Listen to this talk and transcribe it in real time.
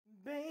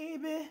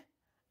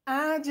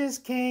I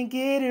just can't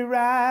get it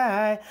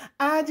right.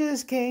 I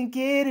just can't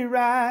get it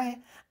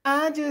right.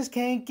 I just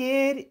can't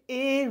get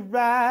it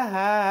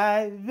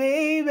right,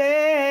 baby.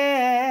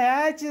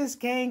 I just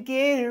can't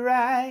get it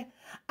right.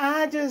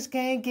 I just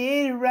can't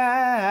get it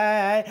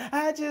right.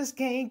 I just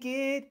can't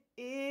get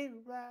it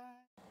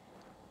right.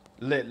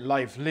 Let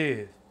life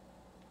live.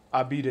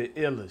 I be the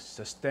illest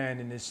to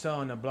stand in the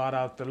sun and blot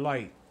out the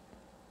light.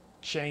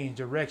 Change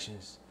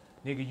directions.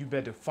 Nigga, you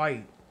better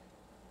fight.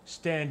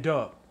 Stand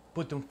up.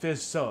 Put them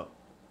fists up.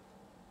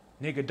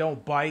 Nigga,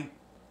 don't bite.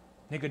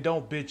 Nigga,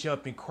 don't bitch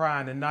up and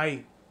cry in the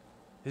night.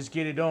 Let's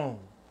get it on.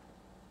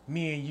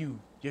 Me and you,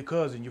 your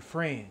cousin, your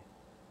friend.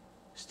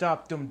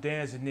 Stop them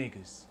dancing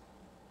niggas.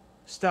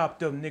 Stop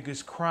them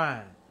niggas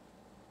crying.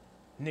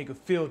 Nigga,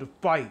 feel the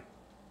fight.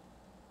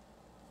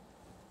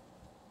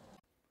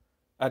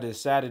 I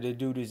decided to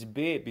do this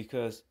bit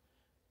because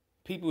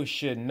people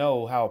should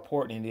know how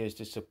important it is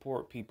to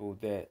support people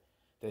that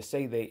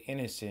say they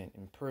innocent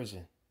in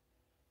prison.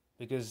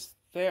 Because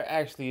there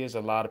actually is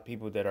a lot of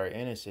people that are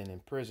innocent in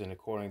prison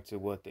according to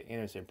what the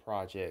Innocent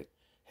Project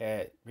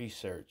had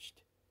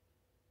researched.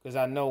 Because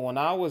I know when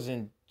I was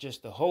in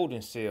just the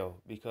holding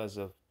cell because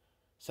of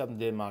something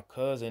that my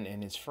cousin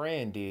and his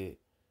friend did,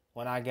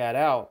 when I got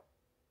out,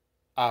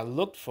 I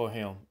looked for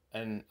him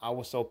and I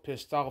was so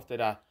pissed off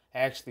that I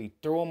actually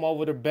threw him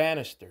over the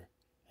banister.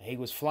 He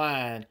was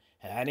flying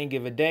and I didn't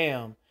give a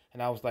damn.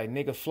 And I was like,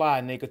 nigga,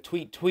 fly, nigga,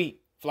 tweet,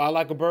 tweet. Fly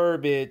like a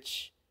bird,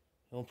 bitch.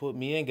 Don't put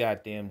me in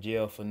goddamn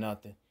jail for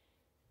nothing.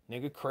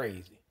 Nigga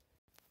crazy.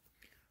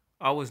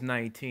 I was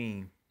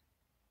 19.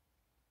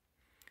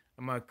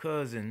 And my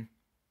cousin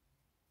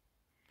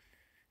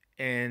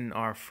and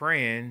our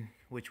friend,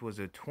 which was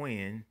a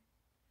twin,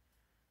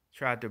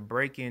 tried to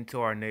break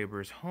into our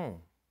neighbor's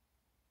home.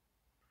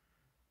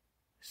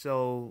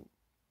 So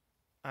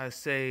I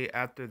say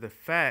after the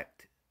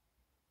fact,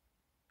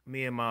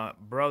 me and my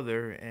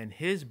brother and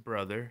his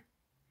brother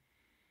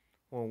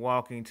were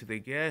walking to the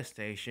gas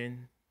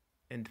station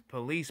and the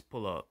police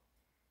pull up.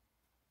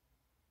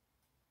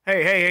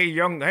 Hey,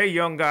 young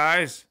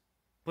guys,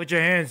 put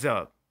your hands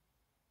up.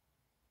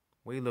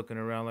 We looking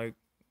around like,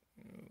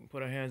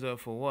 put our hands up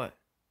for what?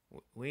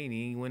 We ain't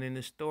even went in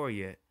the store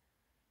yet.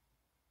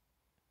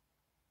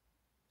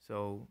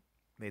 So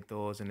they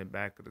throw us in the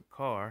back of the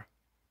car.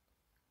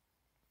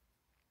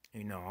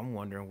 You know, I'm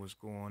wondering what's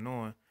going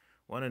on.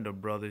 One of the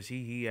brothers,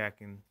 he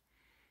acting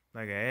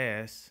like an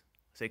ass.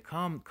 I say,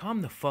 calm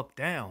the fuck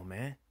down,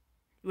 man.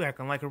 You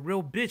acting like a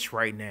real bitch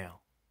right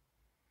now.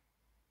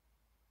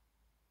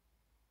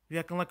 You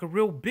acting like a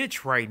real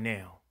bitch right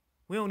now.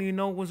 We don't even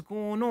know what's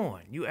going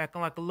on. You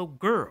acting like a little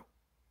girl.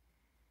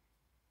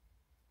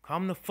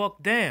 Calm the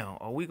fuck down,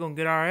 or we gonna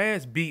get our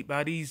ass beat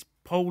by these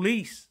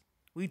police.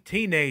 We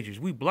teenagers.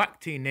 We black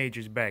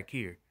teenagers back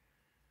here.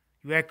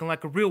 You acting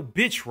like a real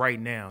bitch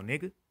right now,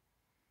 nigga.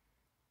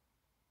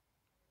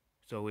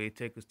 So they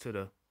take us to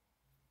the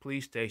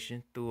police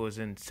station, threw us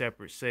in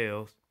separate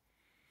cells.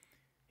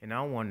 And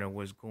I wonder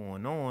what's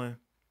going on.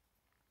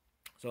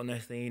 So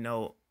next thing you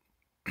know,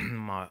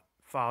 my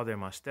father and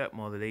my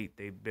stepmother, they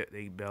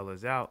bail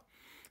us out.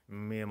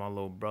 Me and my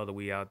little brother,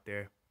 we out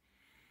there.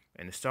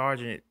 And the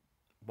sergeant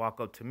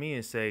walk up to me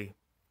and say,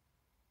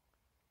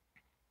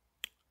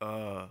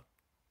 I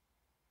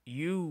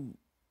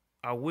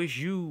wish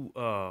you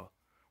were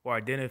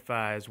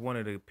identified as one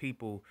of the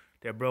people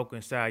that broke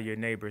inside your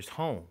neighbor's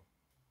home.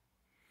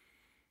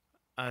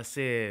 I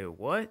said,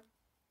 what?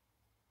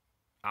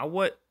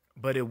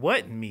 But it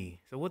wasn't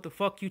me. So what the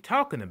fuck you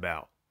talking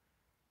about?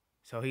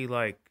 So he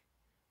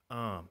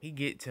he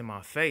gets in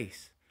my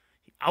face.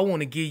 I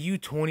want to give you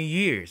 20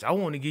 years. I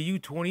want to give you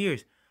 20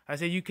 years. I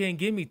said, you can't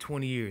give me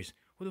 20 years.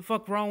 What the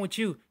fuck wrong with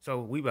you?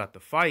 So we about to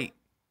fight.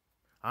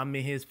 I'm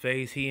in his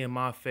face. He in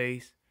my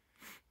face.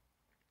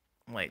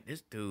 I'm like,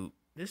 this dude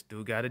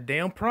got a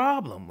damn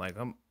problem. Like,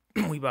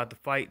 we about to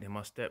fight. And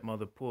my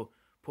stepmother pulled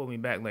me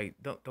back. Like,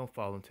 don't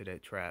fall into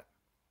that trap.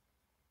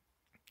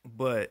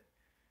 But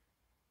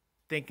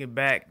thinking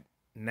back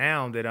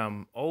now that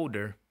I'm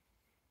older,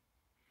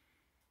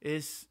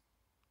 it's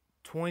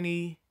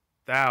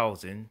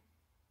 20,000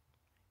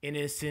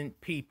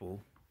 innocent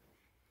people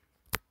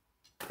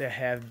that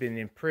have been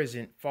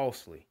imprisoned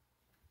falsely.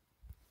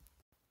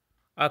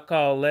 I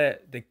call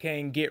that the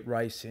can't get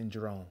right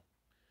syndrome.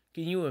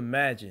 Can you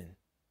imagine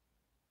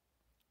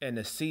in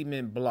a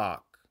cement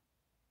block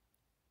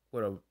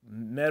with a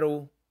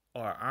metal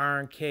or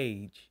iron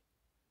cage,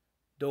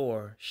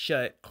 door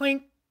shut,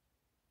 clink,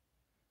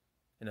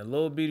 in a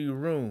little bitty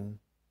room,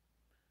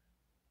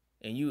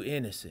 and you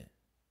innocent?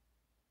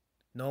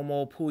 No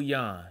more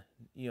pouillon.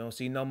 You don't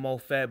see no more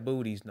fat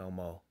booties no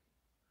more.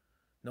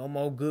 No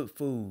more good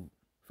food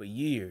for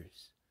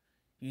years.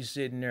 You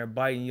sitting there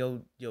biting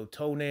your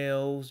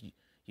toenails,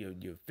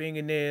 your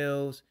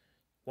fingernails,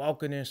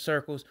 walking in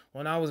circles.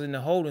 When I was in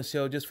the holding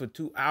cell just for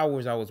 2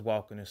 hours, I was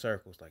walking in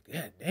circles. Like,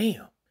 God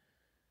damn,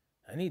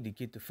 I need to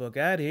get the fuck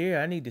out of here.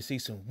 I need to see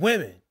some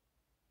women.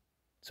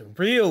 Some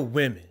real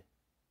women.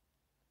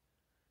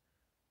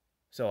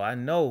 So I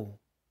know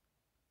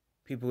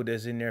people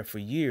that's in there for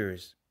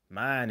years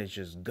Mine is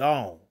just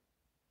gone.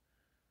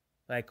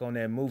 Like on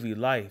that movie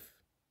Life.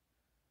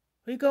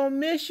 We gonna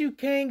miss you,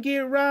 can't get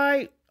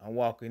right. I'm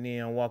walking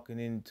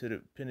into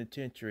the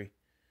penitentiary,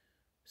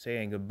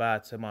 saying goodbye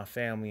to my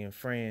family and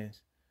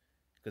friends.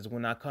 Because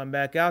when I come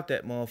back out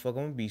that motherfucker, I'm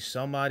gonna be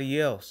somebody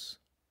else.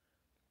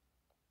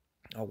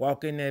 I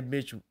walk in that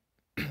bitch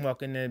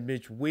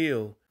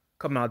Will,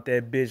 come out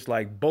that bitch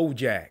like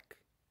Bojack.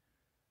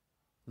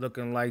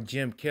 Looking like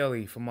Jim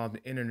Kelly from out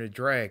the Enter the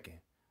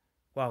Dragon.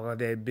 Walk out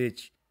that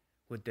bitch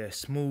with that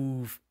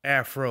smooth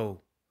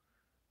afro.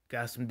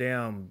 Got some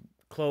damn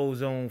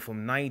clothes on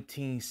from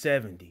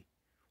 1970.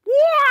 Wow!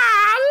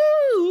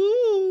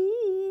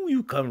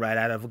 You come right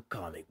out of a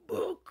comic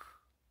book.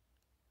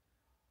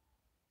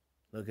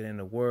 Looking in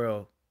the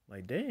world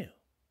like, damn.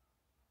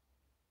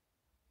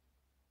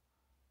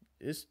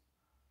 It's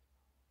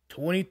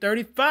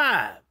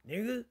 2035,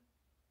 nigga.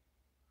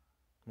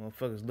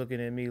 Motherfuckers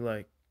looking at me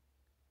like,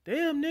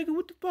 damn, nigga,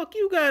 what the fuck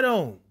you got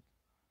on?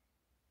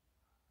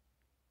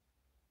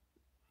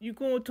 You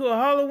going to a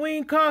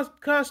Halloween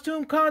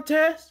costume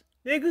contest,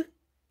 nigga? You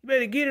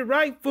better get it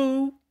right,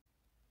 fool.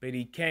 But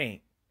he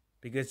can't,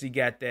 because he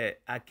got that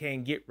I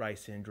can't get right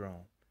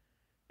syndrome.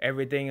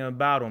 Everything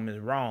about him is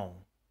wrong.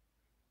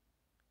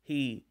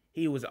 He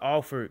was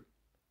offered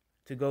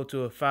to go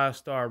to a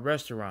 5-star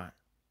restaurant,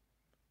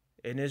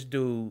 and this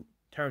dude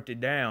turned it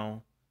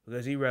down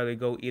because he'd rather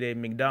go eat at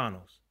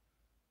McDonald's.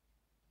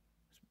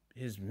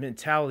 His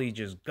mentality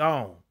just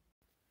gone.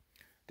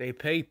 They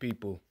pay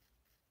people.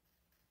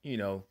 You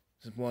know,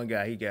 this one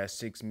guy, he got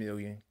 $6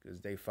 million because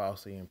they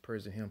falsely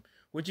imprisoned him.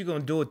 What you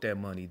gonna do with that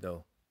money,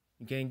 though?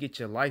 You can't get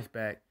your life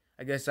back.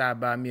 I guess I'd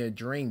buy me a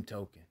dream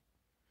token.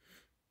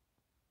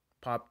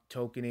 Pop the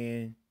token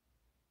in.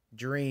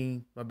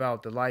 Dream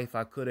about the life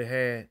I could have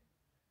had.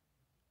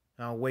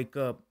 I'll wake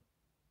up.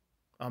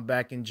 I'm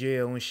back in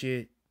jail and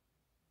shit.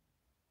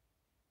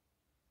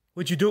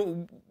 What you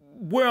do?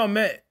 Where I'm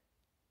at?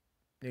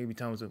 Nigga be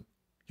telling me,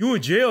 you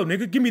in jail,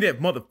 nigga. Give me that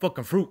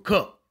motherfucking fruit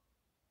cup.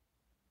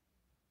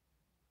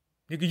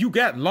 Nigga, you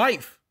got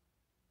life.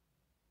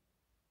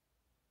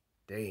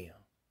 Damn.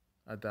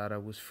 I thought I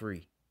was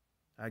free.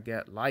 I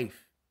got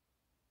life.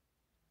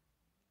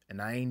 And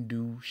I ain't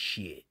do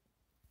shit.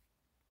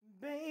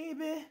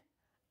 Baby,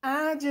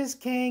 I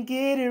just can't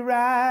get it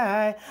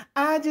right.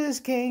 I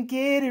just can't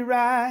get it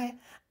right.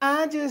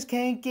 I just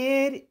can't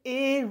get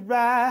it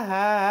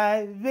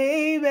right.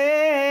 Baby,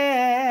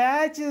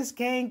 I just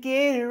can't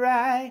get it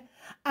right.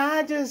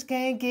 I just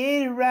can't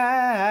get it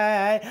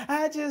right.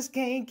 I just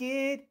can't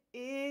get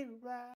it right.